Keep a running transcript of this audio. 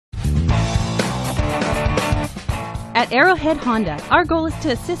At Arrowhead Honda, our goal is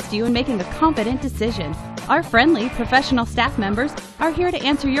to assist you in making a confident decision. Our friendly, professional staff members are here to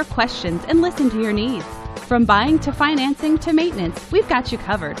answer your questions and listen to your needs. From buying to financing to maintenance, we've got you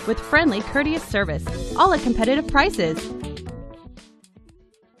covered with friendly, courteous service, all at competitive prices.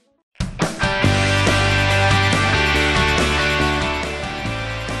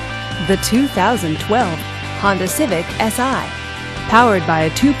 The 2012 Honda Civic Si, powered by a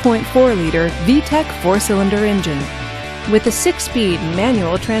 2.4-liter VTEC 4-cylinder engine with a 6-speed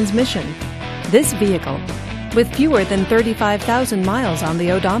manual transmission. This vehicle, with fewer than 35,000 miles on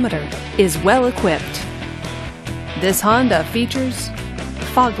the odometer, is well equipped. This Honda features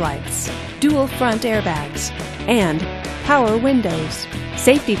fog lights, dual front airbags, and power windows.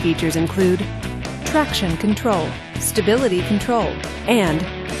 Safety features include traction control, stability control, and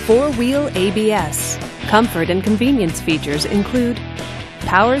 4-wheel ABS. Comfort and convenience features include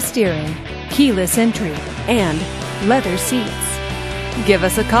power steering, keyless entry, and leather seats. Give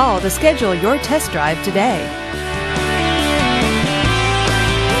us a call to schedule your test drive today.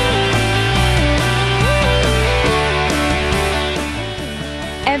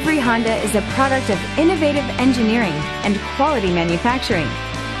 Every Honda is a product of innovative engineering and quality manufacturing.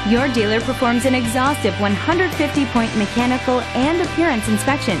 Your dealer performs an exhaustive 150-point mechanical and appearance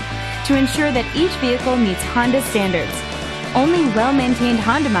inspection to ensure that each vehicle meets Honda standards. Only well-maintained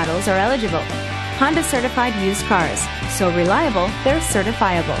Honda models are eligible. Honda certified used cars, so reliable they're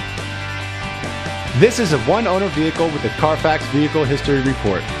certifiable. This is a one-owner vehicle with a Carfax Vehicle History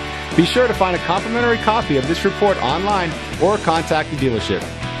Report. Be sure to find a complimentary copy of this report online or contact the dealership.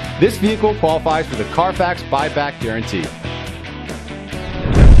 This vehicle qualifies for the Carfax Buyback Guarantee.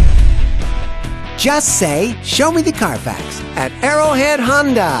 Just say, "Show me the Carfax" at Arrowhead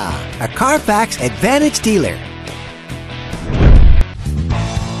Honda, a Carfax Advantage dealer.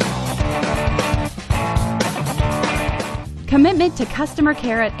 Commitment to customer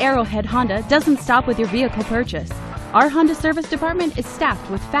care at Arrowhead Honda doesn't stop with your vehicle purchase. Our Honda service department is staffed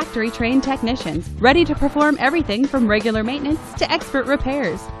with factory-trained technicians ready to perform everything from regular maintenance to expert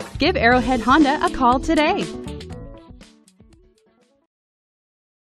repairs. Give Arrowhead Honda a call today.